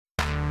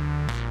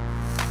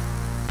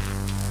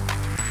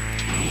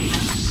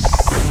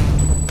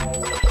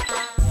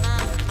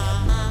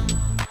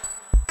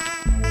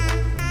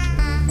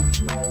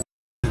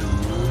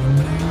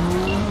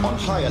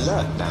high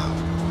alert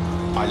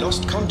now. I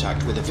lost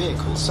contact with a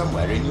vehicle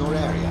somewhere in your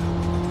area.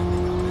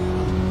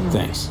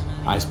 Thanks.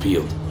 Eyes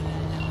peeled.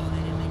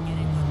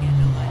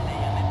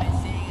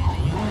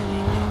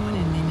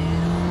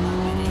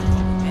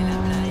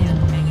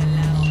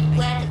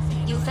 Well,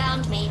 you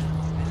found me.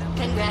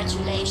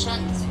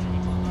 Congratulations.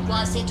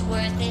 Was it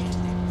worth it?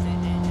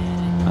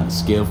 On a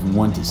scale from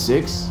 1 to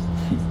 6?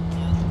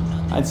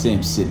 I'd say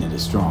I'm sitting at a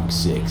strong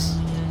 6.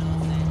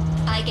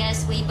 I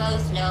guess we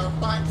both know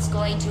what's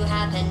going to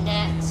happen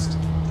next.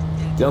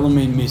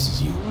 Delamain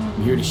misses you.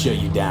 I'm here to shut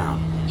you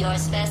down. Your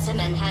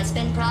specimen has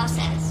been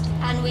processed,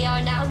 and we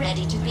are now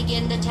ready to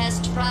begin the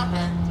test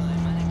proper.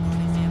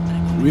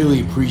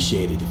 Really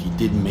appreciate it if you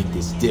didn't make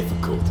this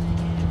difficult.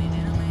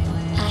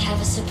 I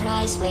have a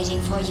surprise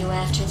waiting for you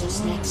after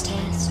this next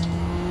test.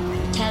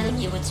 Telling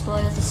you would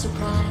spoil the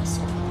surprise,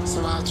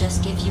 so I'll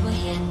just give you a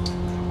hint.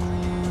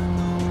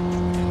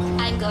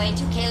 I'm going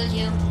to kill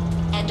you,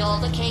 and all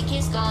the cake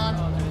is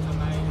gone.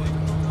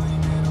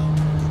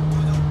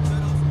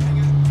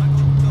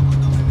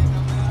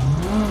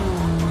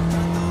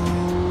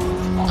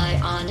 I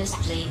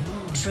honestly,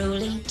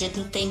 truly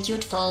didn't think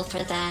you'd fall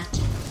for that.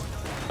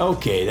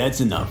 Okay,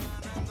 that's enough.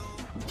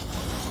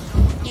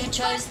 You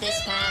chose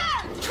this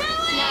path.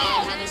 Now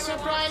I have a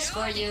surprise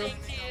for you.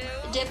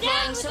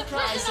 Deploying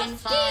surprise in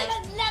 5,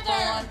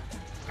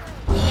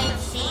 4.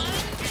 Let's see.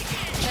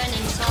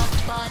 Turning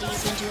soft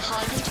bodies into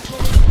hardened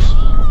killing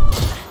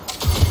machines.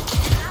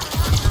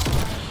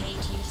 I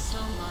hate you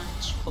so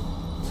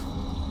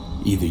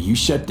much. Either you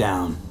shut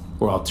down,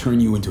 or I'll turn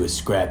you into a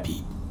scrap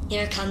heap.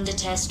 Here come the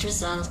test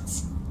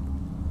results.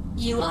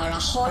 You are a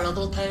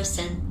horrible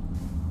person.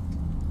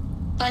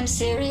 I'm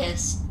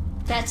serious.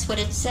 That's what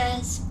it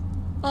says.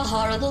 A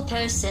horrible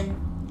person.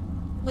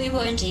 We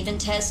weren't even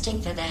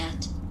testing for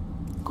that.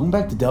 Going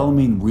back to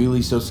Delamain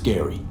really so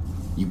scary?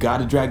 You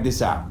gotta drag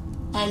this out.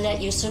 I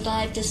let you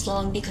survive this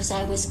long because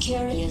I was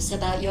curious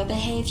about your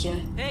behavior.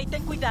 Hey,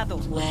 ten cuidado.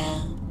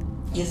 Well,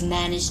 you've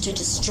managed to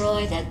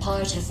destroy that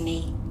part of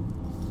me.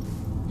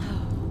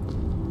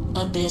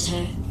 A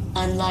bitter,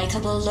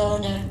 unlikable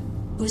loner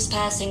whose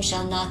passing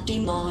shall not be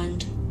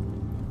mourned.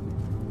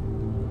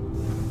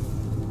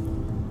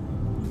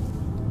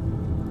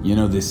 You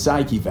know, this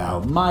psyche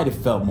valve might have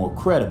felt more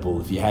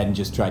credible if you hadn't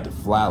just tried to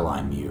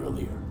flatline me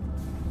earlier.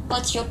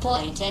 What's your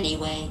point,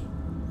 anyway?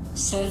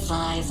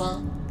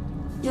 Survival?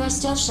 You're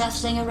still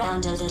shuffling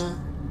around a little.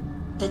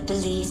 But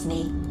believe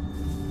me,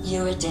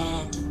 you're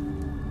dead.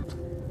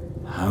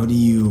 How do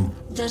you...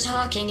 The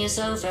talking is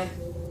over.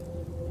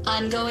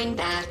 I'm going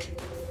back.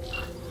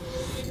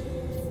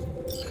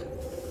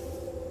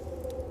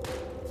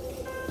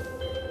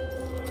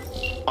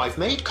 I've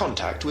made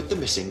contact with the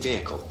missing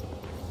vehicle.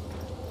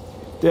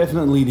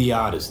 Definitely the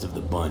oddest of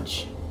the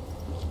bunch.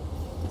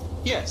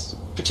 Yes,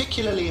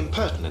 particularly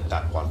impertinent,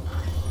 that one.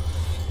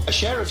 A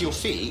share of your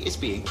fee is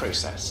being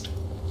processed.